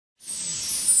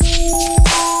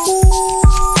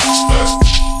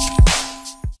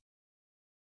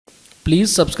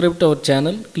Please subscribe to our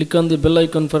channel, click on the bell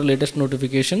icon for latest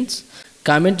notifications,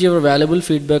 comment your valuable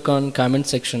feedback on comment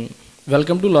section.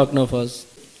 Welcome to Laacnofas.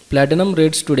 Platinum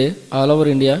rates today all over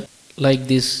India like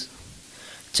this.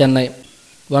 Chennai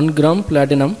 1 gram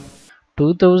platinum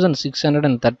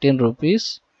 2613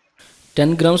 rupees,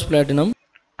 10 grams platinum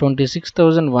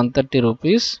 26,130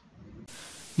 rupees.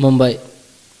 Mumbai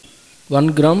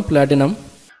 1 gram platinum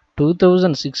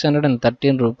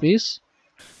 2613 rupees,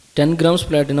 10 grams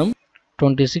platinum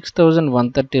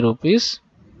 26,130 rupees.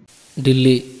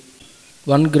 Delhi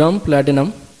 1 gram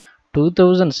platinum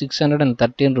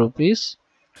 2613 rupees,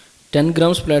 10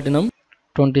 grams platinum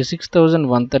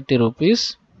 26,130 rupees.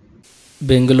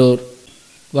 Bengulore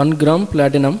 1 gram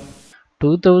platinum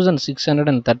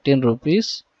 2613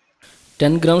 rupees,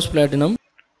 10 grams platinum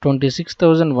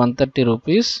 26,130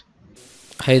 rupees.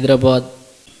 Hyderabad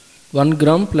 1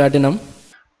 gram platinum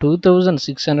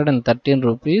 2613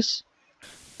 rupees,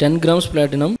 10 grams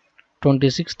platinum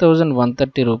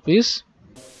 26,130 rupees.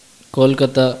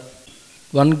 Kolkata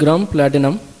 1 gram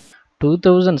platinum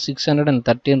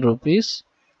 2613 rupees,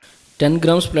 10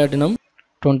 grams platinum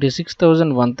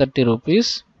 26,130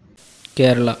 rupees.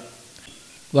 Kerala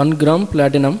 1 gram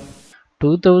platinum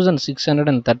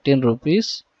 2613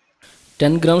 rupees,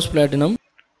 10 grams platinum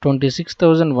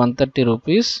 26,130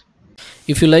 rupees.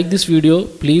 If you like this video,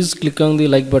 please click on the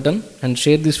like button and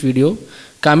share this video.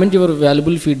 Comment your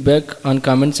valuable feedback on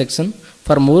comment section.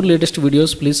 For more latest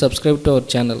videos, please subscribe to our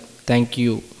channel. Thank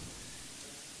you.